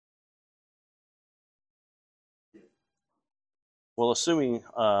Well, assuming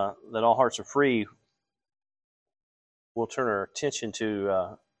that all hearts are free, we'll turn our attention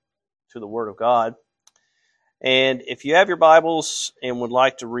to the Word of God. And if you have your Bibles and would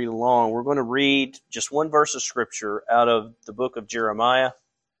like to read along, we're going to read just one verse of Scripture out of the book of Jeremiah.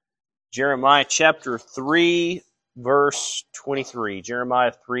 Jeremiah chapter 3, verse 23.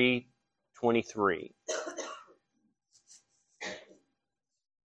 Jeremiah 3:23.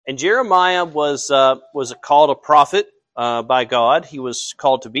 And Jeremiah was called a prophet by God. He was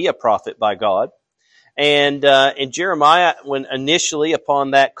called to be a prophet by God. And Jeremiah, when initially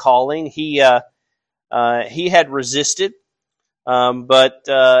upon that calling, he had resisted, but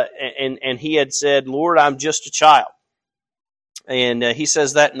he had said, "Lord, I'm just a child." And he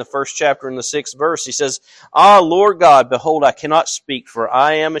says that in the first chapter in the 6th verse. He says, "Ah, Lord God, behold, I cannot speak, for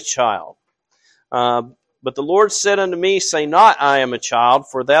I am a child. But the Lord said unto me, Say not, I am a child,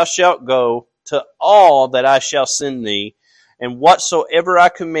 for thou shalt go to all that I shall send thee, and whatsoever I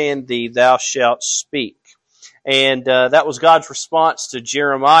command thee, thou shalt speak." And that was God's response to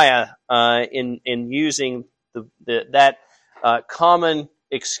Jeremiah in using that common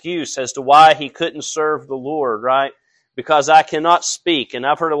excuse as to why he couldn't serve the Lord, right? Because I cannot speak. And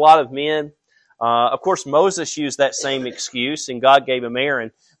I've heard a lot of men, of course Moses used that same excuse, and God gave him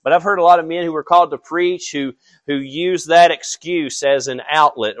Aaron. But I've heard a lot of men who were called to preach who use that excuse as an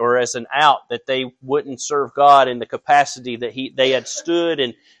outlet or as an out that they wouldn't serve God in the capacity that they had stood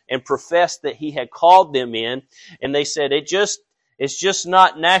and professed that He had called them in. And they said, it's just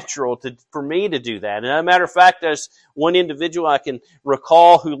not natural for me to do that. And as a matter of fact, there's one individual I can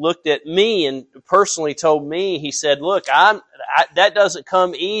recall who looked at me and personally told me, he said, "Look, that doesn't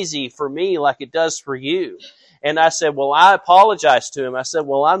come easy for me like it does for you." And I said, well, I apologized to him. I said,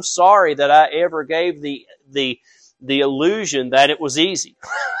 well, I'm sorry that I ever gave the illusion that it was easy.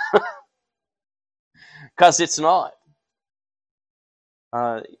 Because it's not.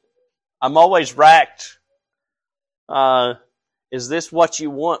 I'm always racked. Is this what you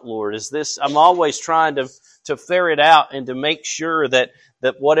want, Lord? I'm always trying to ferret out and to make sure that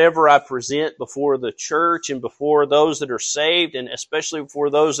whatever I present before the church and before those that are saved, and especially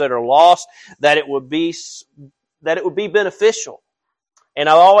before those that are lost, that it would be beneficial. And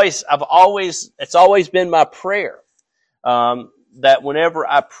it's always been my prayer that whenever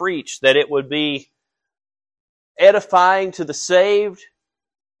I preach, that it would be edifying to the saved.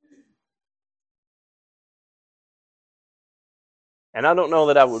 And I don't know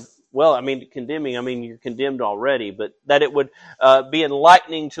that I would, condemning, you're condemned already, but that it would be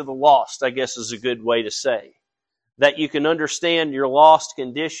enlightening to the lost, I guess is a good way to say. That you can understand your lost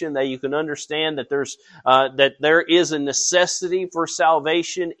condition, that you can understand that there is a necessity for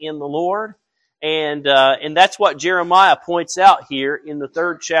salvation in the Lord. And that's what Jeremiah points out here in the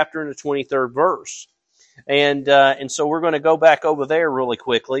 3rd chapter and the 23rd verse. And so we're going to go back over there really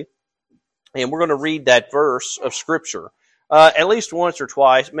quickly, and we're going to read that verse of Scripture. At least once or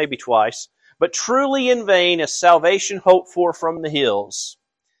twice, maybe twice. "But truly in vain is salvation hoped for from the hills,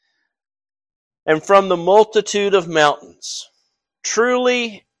 and from the multitude of mountains.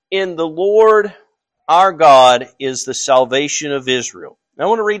 Truly in the Lord our God is the salvation of Israel." Now I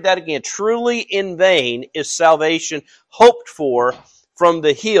want to read that again. "Truly in vain is salvation hoped for from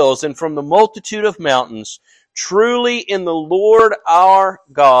the hills and from the multitude of mountains. Truly in the Lord our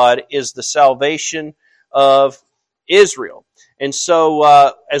God is the salvation of Israel." And so,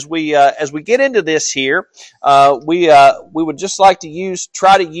 as we get into this here, we would just like to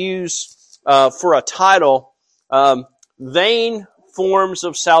try to use for a title, vain forms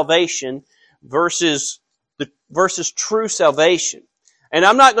of salvation versus true salvation. And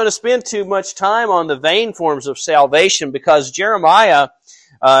I'm not going to spend too much time on the vain forms of salvation, because Jeremiah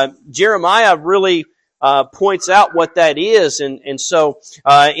really points out what that is. And so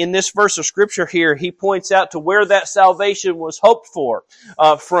in this verse of Scripture here, he points out to where that salvation was hoped for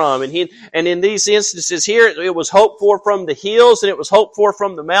from. And in these instances here, it was hoped for from the hills, and it was hoped for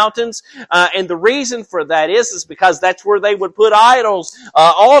from the mountains. And the reason for that is because that's where they would put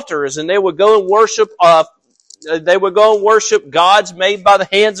altars, and they would go and worship gods made by the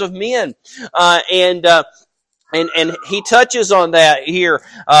hands of men. And he touches on that here,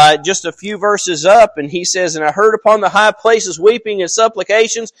 just a few verses up, and he says, "And I heard upon the high places weeping and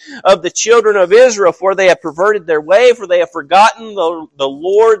supplications of the children of Israel, for they have perverted their way, for they have forgotten the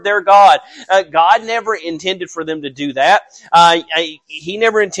Lord their God." God never intended for them to do that. He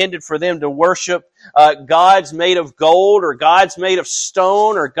never intended for them to worship gods made of gold or gods made of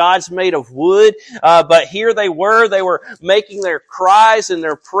stone or gods made of wood. But here they were making their cries and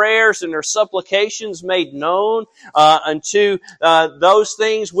their prayers and their supplications made known unto those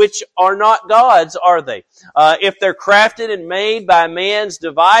things which are not gods, are they? If they're crafted and made by man's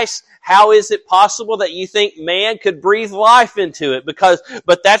device, how is it possible that you think man could breathe life into it?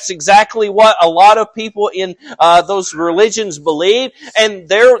 But that's exactly what a lot of people in those religions believe, and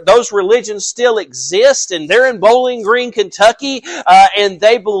those religions still exist, and they're in Bowling Green, Kentucky, and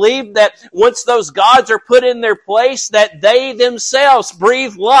they believe that once those gods are put in their place, that they themselves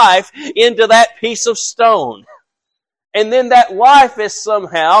breathe life into that piece of stone. And then that life is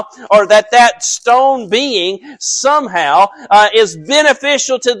somehow, or that stone being somehow is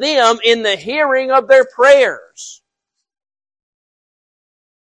beneficial to them in the hearing of their prayers.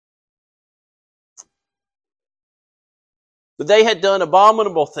 But they had done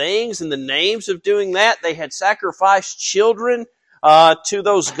abominable things in the names of doing that. They had sacrificed children to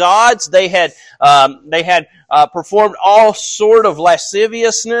those gods. They had performed all sort of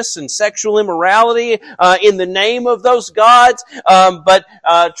lasciviousness and sexual immorality in the name of those gods. But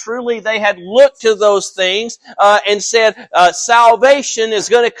truly they had looked to those things and said, salvation is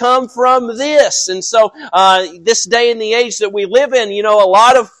going to come from this. And so this day and the age that we live in, a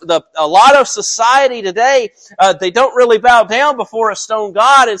lot of society today, they don't really bow down before a stone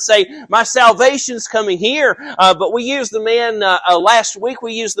god and say, my salvation's coming here. But we use the man last week.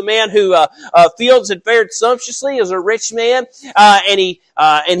 We used the man who fields had fared sumptuously as a rich man, it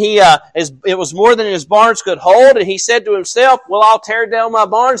was more than his barns could hold, and he said to himself, well, I'll tear down my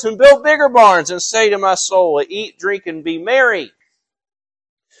barns and build bigger barns, and say to my soul, eat, drink, and be merry,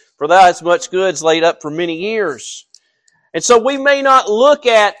 for thou hast much goods laid up for many years. And so we may not look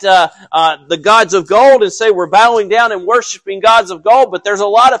at the gods of gold and say we're bowing down and worshiping gods of gold, but there's a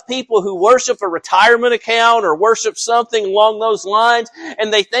lot of people who worship a retirement account or worship something along those lines,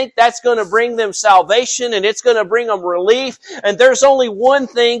 and they think that's going to bring them salvation and it's going to bring them relief. And there's only one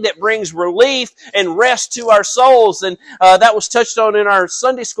thing that brings relief and rest to our souls, and that was touched on in our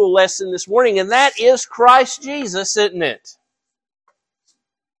Sunday school lesson this morning, and that is Christ Jesus, isn't it?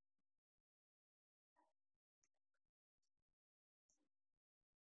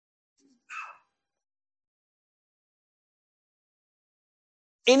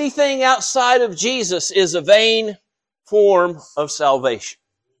 Anything outside of Jesus is a vain form of salvation.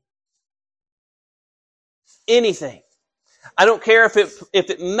 Anything. I don't care if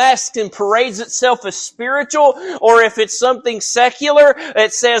it masks and parades itself as spiritual, or if it's something secular.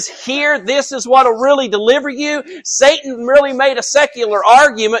 It says here, this is what will really deliver you. Satan really made a secular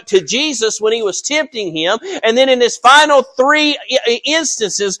argument to Jesus when he was tempting him, and then in his final 3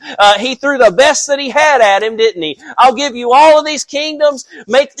 instances, he threw the best that he had at him, didn't he? I'll give you all of these kingdoms,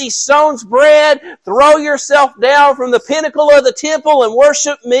 make these stones bread, throw yourself down from the pinnacle of the temple and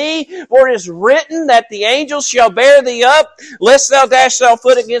worship me, for it is written that the angels shall bear thee up, lest thou dash thy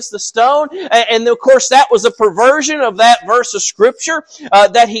foot against the stone. And of course that was a perversion of that verse of Scripture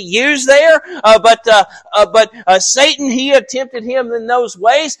that he used there. But Satan, he had tempted him in those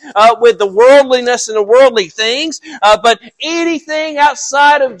ways with the worldliness and the worldly things. But anything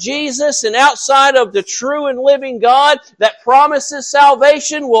outside of Jesus and outside of the true and living God that promises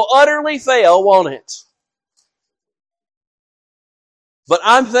salvation will utterly fail, won't it? But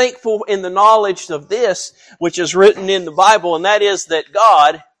I'm thankful in the knowledge of this, which is written in the Bible, and that is that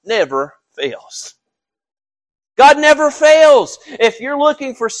God never fails. God never fails. If you're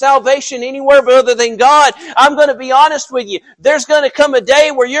looking for salvation anywhere other than God, I'm going to be honest with you. There's going to come a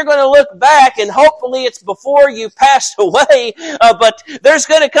day where you're going to look back, and hopefully it's before you passed away, but there's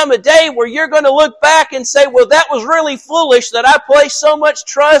going to come a day where you're going to look back and say, well, that was really foolish that I placed so much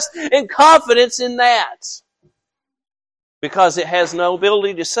trust and confidence in that. Because it has no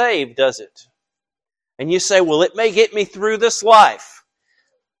ability to save, does it? And you say, well, it may get me through this life.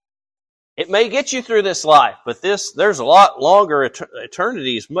 It may get you through this life, but there's a lot longer,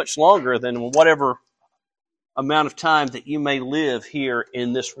 eternity is much longer than whatever amount of time that you may live here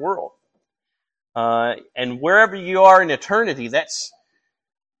in this world. And wherever you are in eternity, that's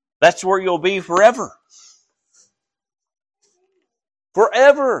where you'll be forever.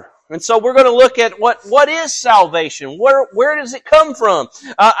 Forever. And so we're going to look at what is salvation? Where does it come from?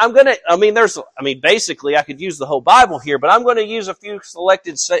 Basically I could use the whole Bible here, but I'm going to use a few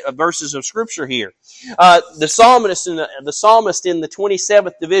selected verses of Scripture here. The psalmist in the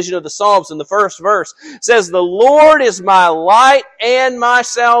 27th division of the Psalms, in the first verse, says, "The Lord is my light and my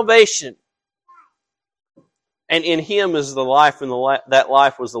salvation. And in Him is the life, and that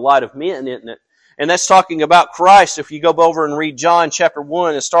life was the light of men," isn't it? And that's talking about Christ. If you go over and read John chapter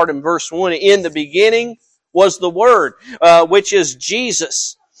 1 and start in verse 1, in the beginning was the Word, which is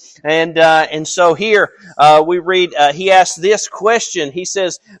Jesus. And so here we read, he asks this question. He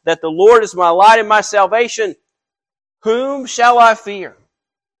says that the Lord is my light and my salvation. Whom shall I fear?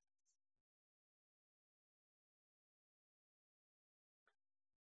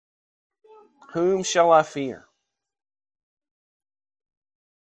 Whom shall I fear?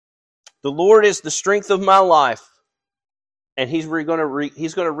 The Lord is the strength of my life. And he's going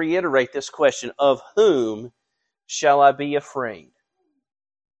to reiterate this question, of whom shall I be afraid?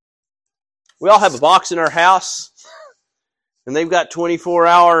 We all have a box in our house, and they've got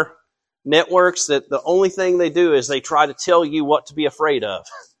 24-hour networks that the only thing they do is they try to tell you what to be afraid of.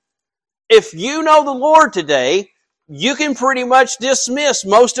 If you know the Lord today, you can pretty much dismiss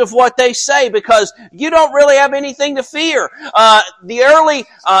most of what they say because you don't really have anything to fear. The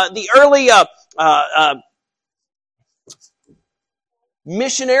early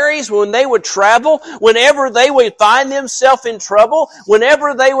missionaries, when they would travel, whenever they would find themselves in trouble,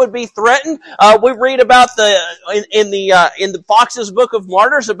 whenever they would be threatened, we read about in the Fox's Book of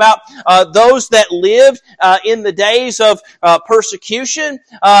Martyrs about those that lived in the days of persecution,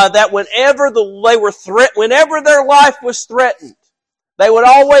 that whenever whenever their life was threatened, they would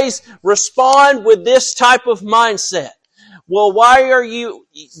always respond with this type of mindset. Well, why are you,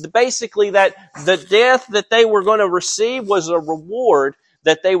 basically that the death that they were going to receive was a reward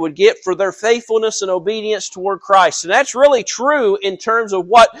that they would get for their faithfulness and obedience toward Christ. And that's really true in terms of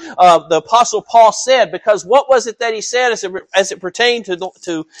what the Apostle Paul said, because what was it that he said as it pertained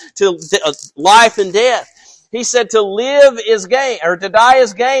to life and death? He said to live is gain, or to die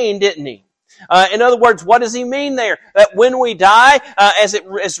is gain, didn't he? In other words, what does he mean there? That when we die, as it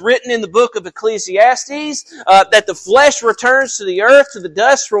is written in the book of Ecclesiastes, that the flesh returns to the earth, to the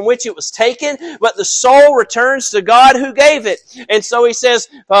dust from which it was taken, but the soul returns to God who gave it. And so he says,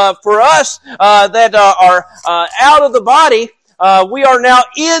 for us that are out of the body, we are now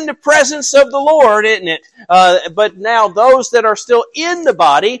in the presence of the Lord, isn't it? But now those that are still in the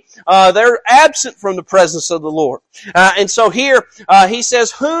body, they're absent from the presence of the Lord. And so here, he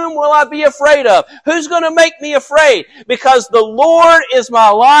says, whom will I be afraid of? Who's going to make me afraid? Because the Lord is my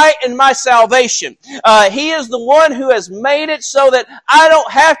light and my salvation. He is the one who has made it so that I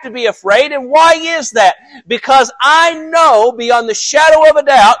don't have to be afraid. And why is that? Because I know beyond the shadow of a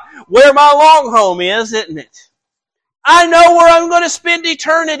doubt where my long home is, isn't it? I know where I'm going to spend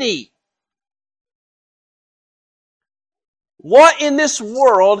eternity. What in this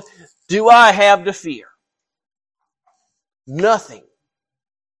world do I have to fear? Nothing.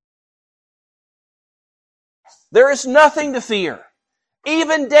 There is nothing to fear.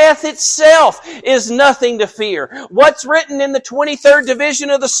 Even death itself is nothing to fear. What's written in the 23rd division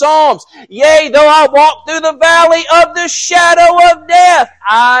of the Psalms? Yea, though I walk through the valley of the shadow of death,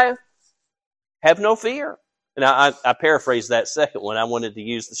 I have no fear. And I paraphrased that second one. I wanted to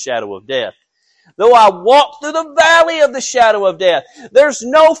use the shadow of death. Though I walk through the valley of the shadow of death, there's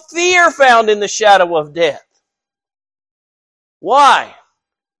no fear found in the shadow of death. Why?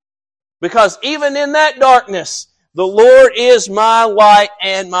 Because even in that darkness, the Lord is my light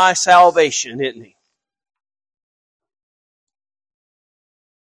and my salvation, isn't He?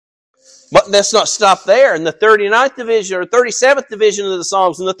 But let's not stop there. In the 39th division or 37th division of the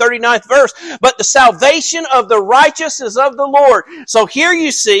Psalms, in the 39th verse, but the salvation of the righteous is of the Lord. So here you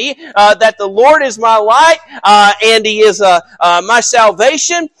see that the Lord is my light, and He is my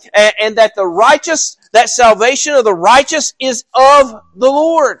salvation, and that that salvation of the righteous is of the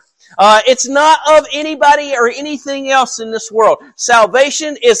Lord. It's not of anybody or anything else in this world.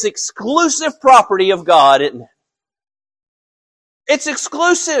 Salvation is exclusive property of God, isn't it? It's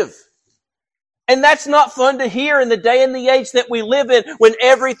exclusive. And that's not fun to hear in the day and the age that we live in, when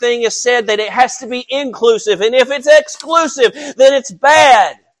everything is said that it has to be inclusive. And if it's exclusive, then it's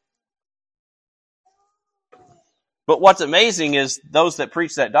bad. But what's amazing is those that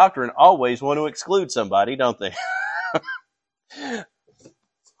preach that doctrine always want to exclude somebody, don't they?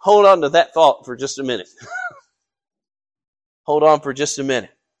 Hold on to that thought for just a minute. Hold on for just a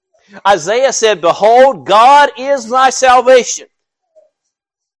minute. Isaiah said, behold, God is my salvation.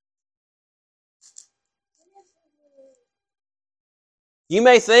 You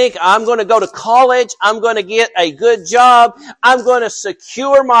may think, I'm going to go to college, I'm going to get a good job, I'm going to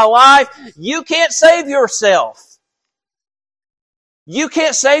secure my life. You can't save yourself. You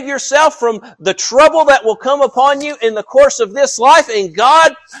can't save yourself from the trouble that will come upon you in the course of this life. And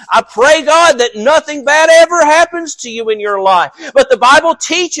God, I pray, God, that nothing bad ever happens to you in your life. But the Bible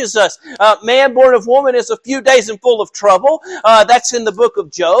teaches us, man born of woman is a few days and full of trouble. That's in the book of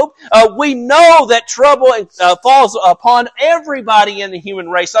Job. We know that trouble falls upon everybody in the human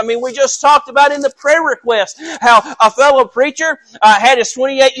race. I mean, we just talked about in the prayer request how a fellow preacher had his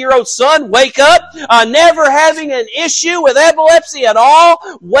 28-year-old son wake up, never having an issue with epilepsy at all,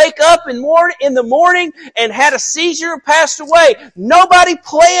 wake up in the morning and had a seizure, passed away. Nobody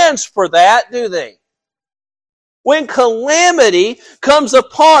plans for that, do they? When calamity comes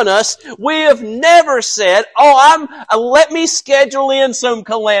upon us, we have never said, let me schedule in some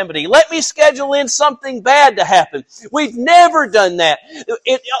calamity. Let me schedule in something bad to happen. We've never done that.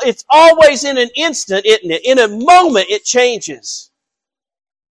 It's always in an instant, isn't it? In a moment, it changes.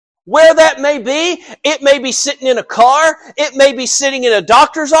 Where that may be, it may be sitting in a car, it may be sitting in a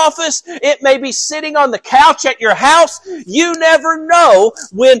doctor's office, it may be sitting on the couch at your house. You never know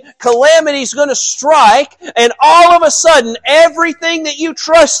when calamity is going to strike, and all of a sudden, everything that you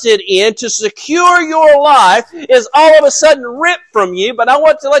trusted in to secure your life is all of a sudden ripped from you. But I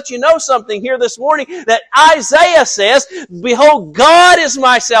want to let you know something here this morning that Isaiah says, "Behold, God is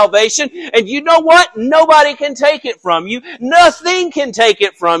my salvation," and you know what? Nobody can take it from you. Nothing can take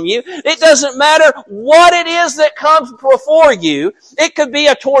it from you. It doesn't matter what it is that comes before you. It could be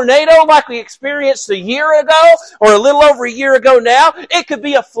a tornado like we experienced a year ago or a little over a year ago now. It could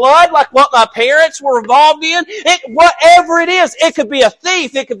be a flood like what my parents were involved in. Whatever it is, it could be a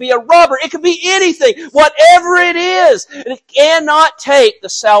thief, it could be a robber, it could be anything. Whatever it is, it cannot take the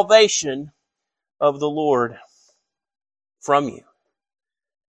salvation of the Lord from you.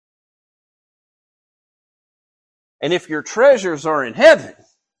 And if your treasures are in heaven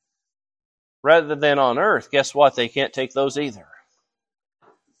rather than on earth, guess what? They can't take those either.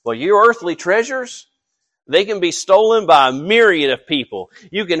 Well, your earthly treasures, they can be stolen by a myriad of people.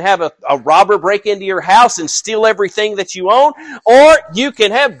 You can have a robber break into your house and steal everything that you own, or you can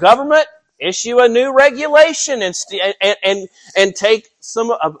have government issue a new regulation and take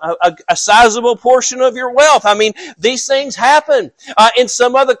a sizable portion of your wealth. I mean, these things happen. In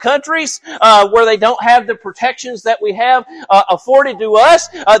some other countries where they don't have the protections that we have afforded to us,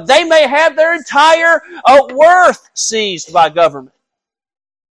 they may have their entire worth seized by government.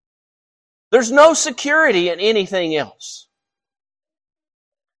 There's no security in anything else.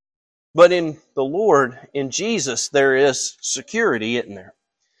 But in the Lord, in Jesus, there is security, isn't there?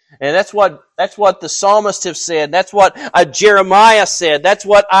 And that's what the psalmists have said. That's what Jeremiah said. That's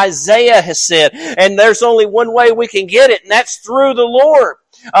what Isaiah has said. And there's only one way we can get it, and that's through the Lord.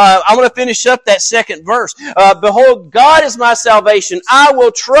 I'm going to finish up that second verse. Behold, God is my salvation. I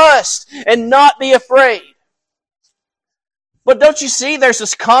will trust and not be afraid. But don't you see, there's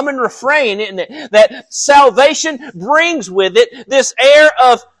this common refrain, isn't it? That salvation brings with it this air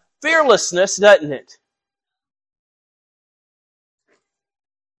of fearlessness, doesn't it?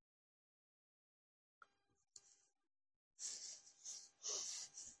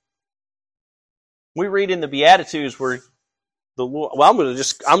 We read in the Beatitudes where the Lord, I'm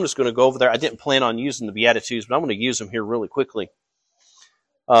just going to go over there. I didn't plan on using the Beatitudes, but I'm going to use them here really quickly.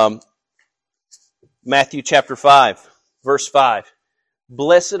 Matthew chapter 5, verse 5.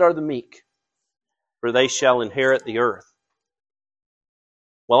 Blessed are the meek, for they shall inherit the earth.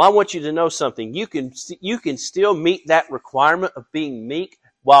 Well, I want you to know something. You can still meet that requirement of being meek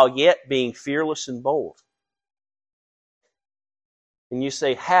while yet being fearless and bold. And you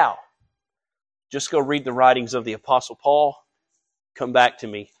say, how? Just go read the writings of the Apostle Paul. Come back to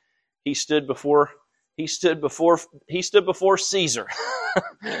me. He stood before Caesar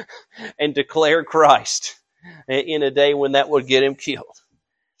and declared Christ in a day when that would get him killed.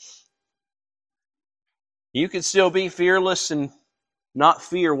 You can still be fearless and not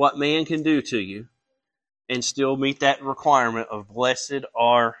fear what man can do to you and still meet that requirement of blessed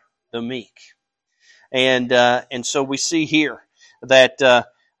are the meek. And so we see here that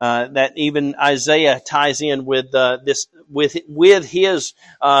that even Isaiah ties in with this, with his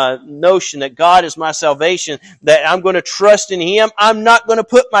notion that God is my salvation, that I'm going to trust in Him. I'm not going to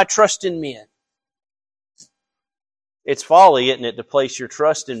put my trust in men. It's folly, isn't it, to place your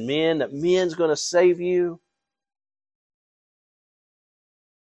trust in men, that men's going to save you.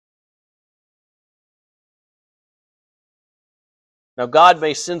 Now, God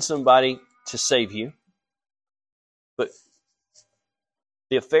may send somebody to save you, but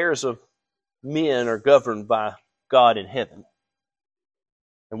the affairs of men are governed by God in heaven.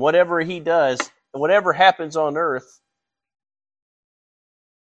 And whatever He does, whatever happens on earth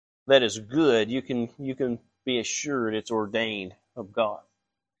that is good, you can be assured it's ordained of God.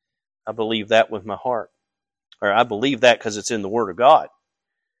 I believe that with my heart. Or I believe that because it's in the Word of God.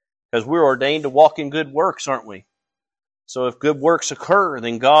 Because we're ordained to walk in good works, aren't we? So if good works occur,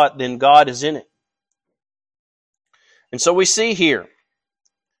 then God is in it. And so we see here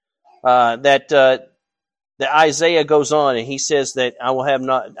that Isaiah goes on and he says that I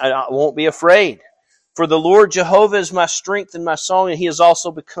won't be afraid. For the Lord Jehovah is my strength and my song, and He has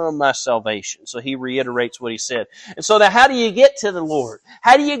also become my salvation. So he reiterates what he said. And so now how do you get to the Lord?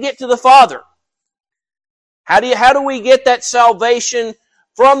 How do you get to the Father? How do we get that salvation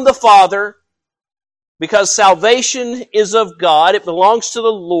from the Father? Because salvation is of God. It belongs to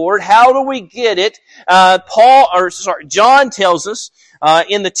the Lord. How do we get it? John tells us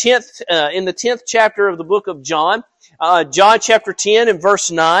in the 10th chapter of the book of John, John chapter 10 and verse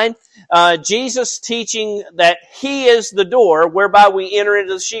 9, Jesus teaching that He is the door whereby we enter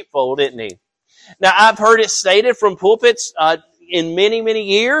into the sheepfold, isn't He? Now, I've heard it stated from pulpits in many, many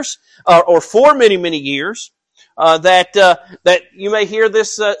years, or for many, many years, that you may hear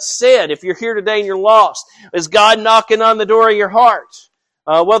this said, if you're here today and you're lost, is God knocking on the door of your heart?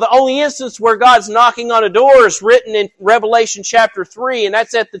 Well, the only instance where God's knocking on a door is written in Revelation chapter 3, and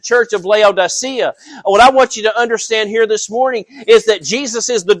that's at the church of Laodicea. What I want you to understand here this morning is that Jesus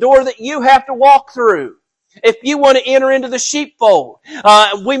is the door that you have to walk through if you want to enter into the sheepfold.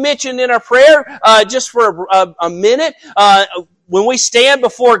 We mentioned in our prayer, just for a minute, when we stand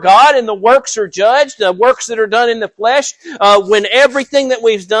before God and the works are judged, the works that are done in the flesh, when everything that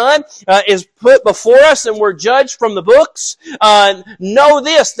we've done is put before us and we're judged from the books, know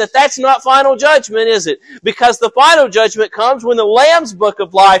this, that's not final judgment, is it? Because the final judgment comes when the Lamb's book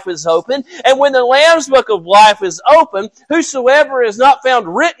of life is open, and when the Lamb's book of life is open, whosoever is not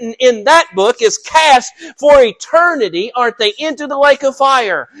found written in that book is cast for eternity, aren't they, into the lake of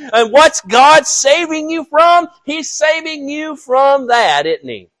fire. And what's God saving you from? He's saving you from that, isn't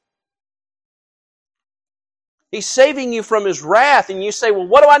He? He's saving you from His wrath. And you say, well,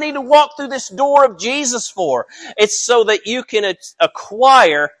 what do I need to walk through this door of Jesus for? It's so that you can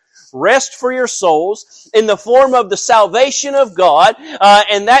acquire rest for your souls in the form of the salvation of God.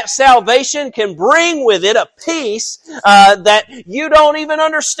 And that salvation can bring with it a peace that you don't even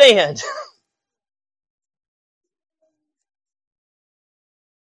understand.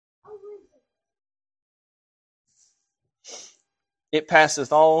 It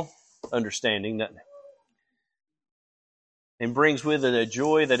passeth all understanding, doesn't it? And brings with it a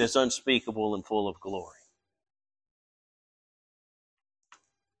joy that is unspeakable and full of glory.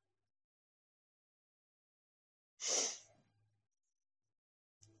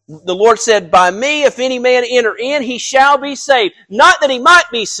 The Lord said, by me, if any man enter in, he shall be saved. Not that he might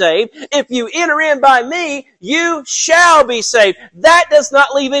be saved. If you enter in by me, you shall be saved. That does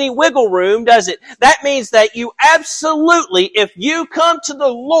not leave any wiggle room, does it? That means that you absolutely, if you come to the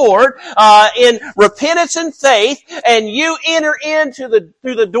Lord in repentance and faith, and you enter into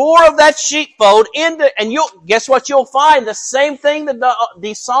through the door of that sheepfold, and guess what you'll find? The same thing that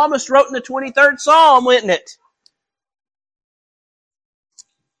the psalmist wrote in the 23rd Psalm, wouldn't it?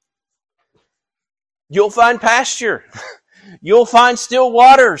 You'll find pasture. You'll find still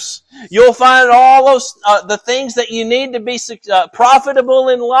waters. You'll find all those the things that you need to be profitable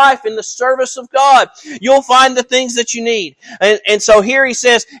in life in the service of God. You'll find the things that you need. And so here he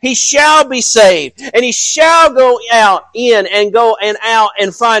says, he shall be saved, and he shall go out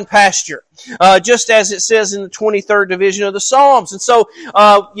and find pasture. Just as it says in the 23rd division of the Psalms. And so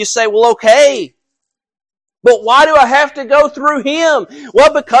you say, well, okay. But why do I have to go through Him?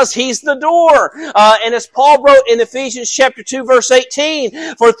 Well, because He's the door. And as Paul wrote in Ephesians chapter 2 verse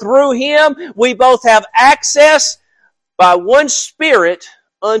 18, for through Him we both have access by one Spirit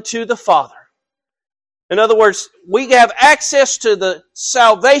unto the Father. In other words, we have access to the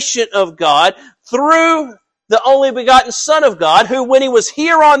salvation of God through the only begotten Son of God, who when He was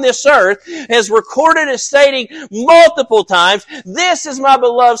here on this earth has recorded as stating multiple times, this is my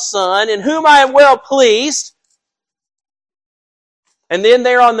beloved Son in whom I am well pleased. And then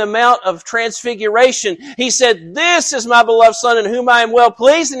there on the Mount of Transfiguration, He said, this is my beloved Son in whom I am well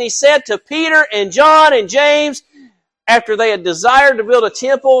pleased. And He said to Peter and John and James, after they had desired to build a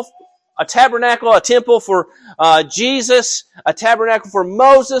temple for Jesus, a tabernacle for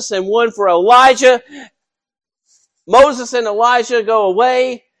Moses, and one for Elijah, Moses and Elijah go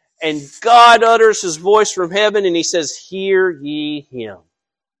away, and God utters His voice from heaven, and He says, hear ye Him.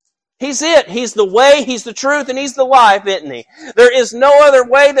 He's it. He's the way, He's the truth, and He's the life, isn't He? There is no other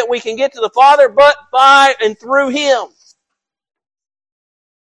way that we can get to the Father but by and through Him.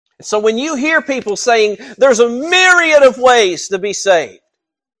 So when you hear people saying there's a myriad of ways to be saved,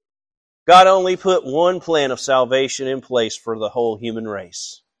 God only put one plan of salvation in place for the whole human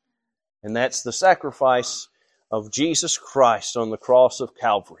race. And that's the sacrifice of Jesus Christ on the cross of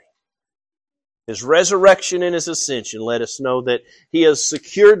Calvary. His resurrection and His ascension let us know that He has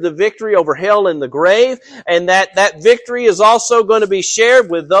secured the victory over hell and the grave, and that victory is also going to be shared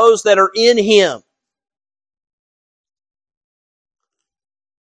with those that are in Him.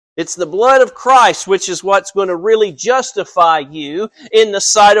 It's the blood of Christ which is what's going to really justify you in the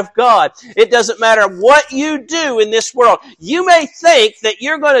sight of God. It doesn't matter what you do in this world. You may think that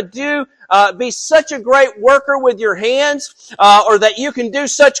you're going to be such a great worker with your hands, or that you can do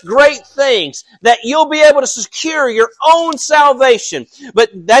such great things that you'll be able to secure your own salvation. But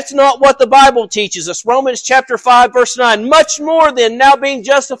that's not what the Bible teaches us. Romans chapter 5 verse 9, much more than now being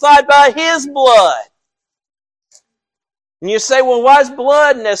justified by His blood. And you say, well, why is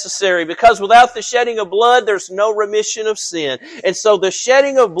blood necessary? Because without the shedding of blood, there's no remission of sin. And so the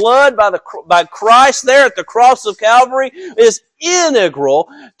shedding of blood by Christ there at the cross of Calvary is integral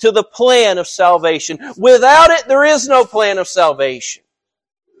to the plan of salvation. Without it, there is no plan of salvation.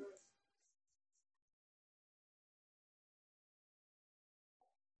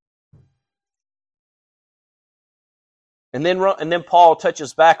 And then Paul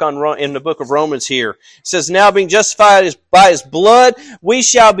touches back on in the book of Romans here. It says, now being justified by His blood, we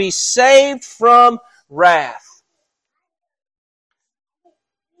shall be saved from wrath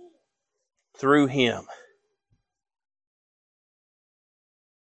through Him.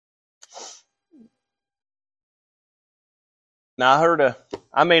 Now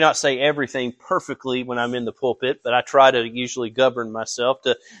I may not say everything perfectly when I'm in the pulpit, but I try to usually govern myself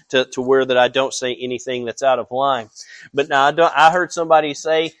to where that I don't say anything that's out of line. But now I heard somebody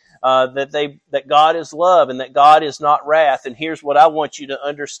say that God is love and that God is not wrath. And here's what I want you to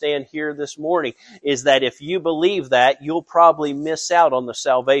understand here this morning is that if you believe that, you'll probably miss out on the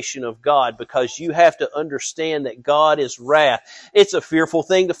salvation of God, because you have to understand that God is wrath. It's a fearful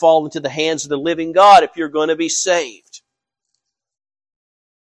thing to fall into the hands of the living God if you're going to be saved.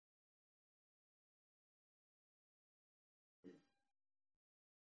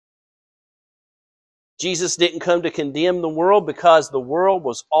 Jesus didn't come to condemn the world because the world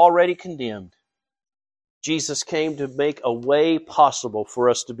was already condemned. Jesus came to make a way possible for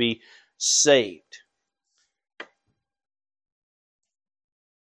us to be saved.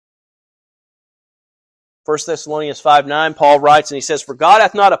 1 Thessalonians 5:9, Paul writes, and he says, for God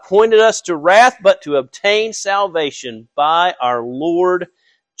hath not appointed us to wrath, but to obtain salvation by our Lord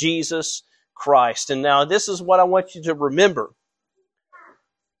Jesus Christ. And now this is what I want you to remember.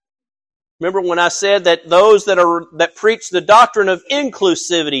 Remember when I said that those that preach the doctrine of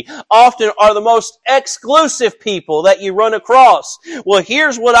inclusivity often are the most exclusive people that you run across. Well,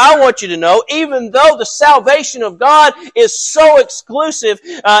 here's what I want you to know. Even though the salvation of God is so exclusive,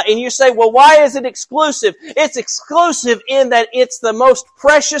 and you say, well, why is it exclusive? It's exclusive in that it's the most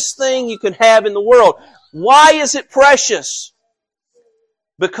precious thing you can have in the world. Why is it precious?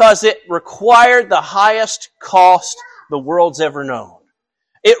 Because it required the highest cost the world's ever known.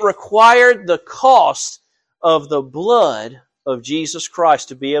 It required the cost of the blood of Jesus Christ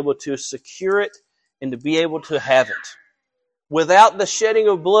to be able to secure it and to be able to have it. Without the shedding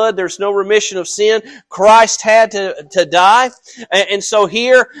of blood, there's no remission of sin. Christ had to die. And so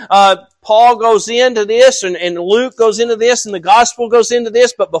here, Paul goes into this, and Luke goes into this, and the gospel goes into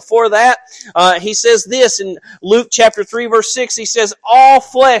this. But before that, he says this in Luke chapter 3, verse 6. He says, all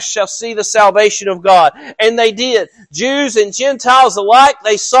flesh shall see the salvation of God. And they did. Jews and Gentiles alike,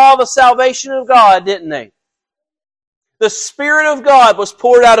 they saw the salvation of God, didn't they? The Spirit of God was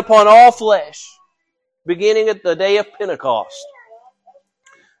poured out upon all flesh, beginning at the day of Pentecost.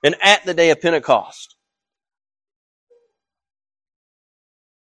 And at the day of Pentecost.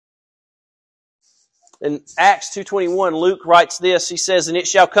 In Acts 2:21, Luke writes this. He says, and it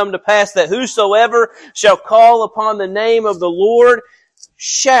shall come to pass that whosoever shall call upon the name of the Lord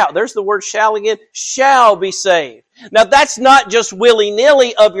shall, there's the word shall again, shall be saved. Now that's not just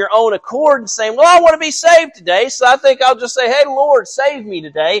willy-nilly of your own accord and saying, well, I want to be saved today, so I think I'll just say, hey, Lord, save me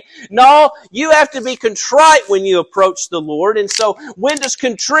today. No, you have to be contrite when you approach the Lord. And so when does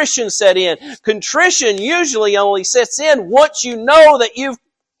contrition set in? Contrition usually only sets in once you know that you've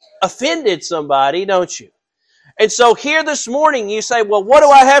offended somebody, don't you? And so here this morning you say, well, what do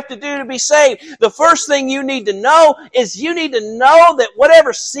I have to do to be saved? The first thing you need to know is you need to know that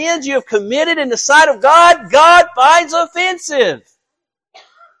whatever sins you have committed in the sight of God, God finds offensive.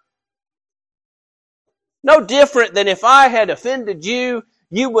 No different than if I had offended you,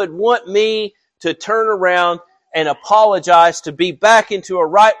 you would want me to turn around and apologize, to be back into a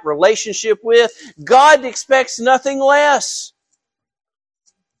right relationship with. God expects nothing less.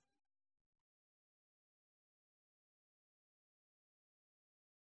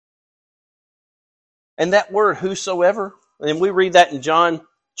 And that word, whosoever, and we read that in John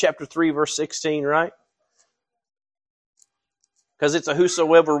chapter 3, verse 16, right? Because it's a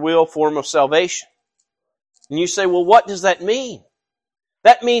whosoever will form of salvation. And you say, well, what does that mean?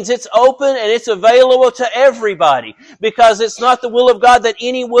 That means it's open and it's available to everybody, because it's not the will of God that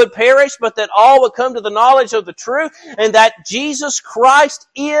any would perish, but that all would come to the knowledge of the truth, and that Jesus Christ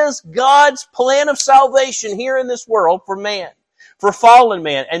is God's plan of salvation here in this world for man, for fallen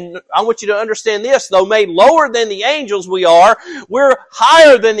man. And I want you to understand this, though made lower than the angels we're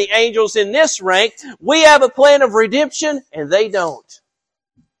higher than the angels in this rank. We have a plan of redemption and they don't.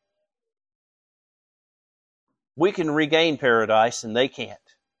 We can regain paradise and they can't.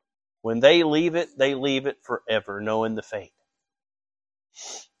 When they leave it forever, knowing the fate.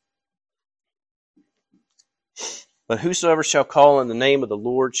 But whosoever shall call on the name of the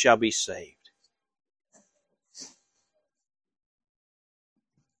Lord shall be saved.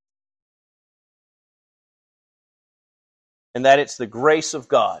 And that it's the grace of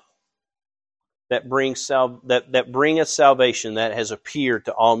God that bringeth salvation, that has appeared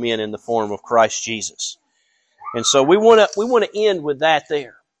to all men in the form of Christ Jesus. And so we want to end with that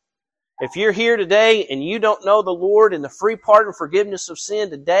there. If you're here today and you don't know the Lord and the free pardon and forgiveness of sin,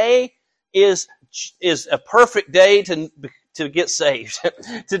 today is a perfect day to get saved.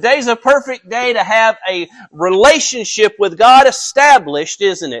 Today's a perfect day to have a relationship with God established,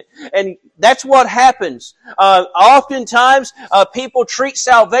 isn't it? And that's what happens. Oftentimes, people treat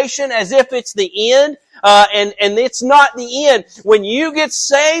salvation as if it's the end. And it's not the end. When you get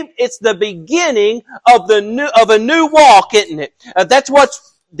saved, it's the beginning of a new walk, isn't it? That's what's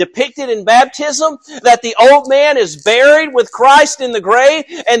depicted in baptism, that the old man is buried with Christ in the grave,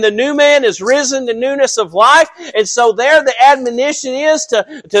 and the new man is risen to newness of life. And so there the admonition is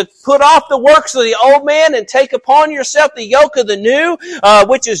to put off the works of the old man and take upon yourself the yoke of the new,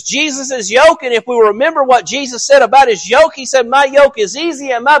 which is Jesus' yoke. And if we remember what Jesus said about His yoke, He said, my yoke is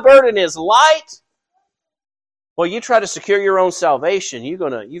easy and my burden is light. Well, you try to secure your own salvation, you're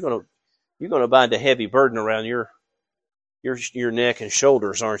gonna bind a heavy burden around your neck and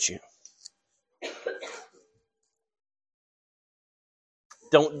shoulders, aren't you?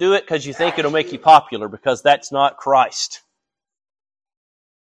 Don't do it because you think it'll make you popular, because that's not Christ.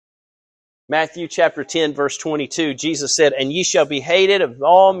 Matthew chapter 10, verse 22, Jesus said, and ye shall be hated of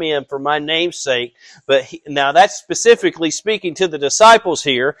all men for my name's sake. Now that's specifically speaking to the disciples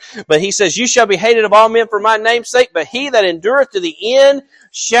here, but He says, you shall be hated of all men for my name's sake, but he that endureth to the end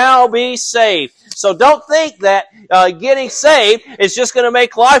shall be saved. So don't think that getting saved is just going to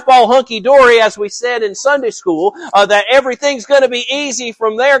make life all hunky-dory, as we said in Sunday school, that everything's going to be easy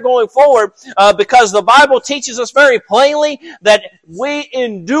from there going forward, because the Bible teaches us very plainly that we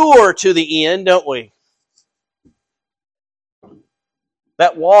endure to the end, don't we?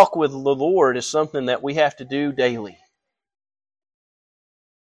 That walk with the Lord is something that we have to do daily.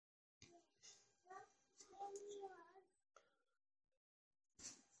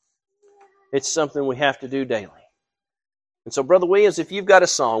 It's something we have to do daily. And so, Brother Williams, if you've got a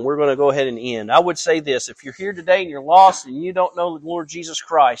song, we're going to go ahead and end. I would say this: if you're here today and you're lost and you don't know the Lord Jesus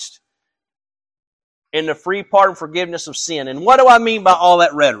Christ and the free pardon forgiveness of sin, and what do I mean by all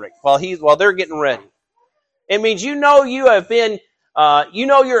that rhetoric while they're getting ready? It means you have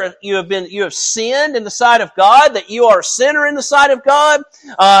sinned in the sight of God, that you are a sinner in the sight of God,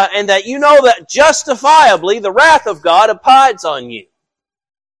 and that you know that justifiably the wrath of God abides on you.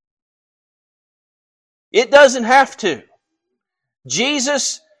 It doesn't have to.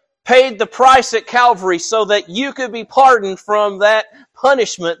 Jesus paid the price at Calvary so that you could be pardoned from that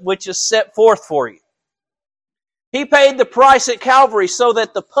punishment which is set forth for you. He paid the price at Calvary so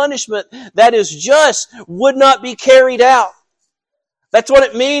that the punishment that is just would not be carried out. That's what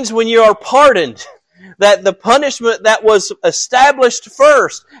it means when you are pardoned, that the punishment that was established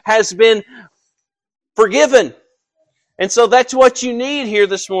first has been forgiven. And so that's what you need here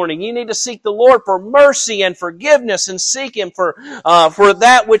this morning. You need to seek the Lord for mercy and forgiveness, and seek Him for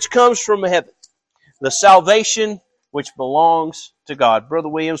that which comes from heaven, the salvation which belongs to God. Brother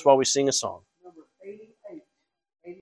Williams, while we sing a song.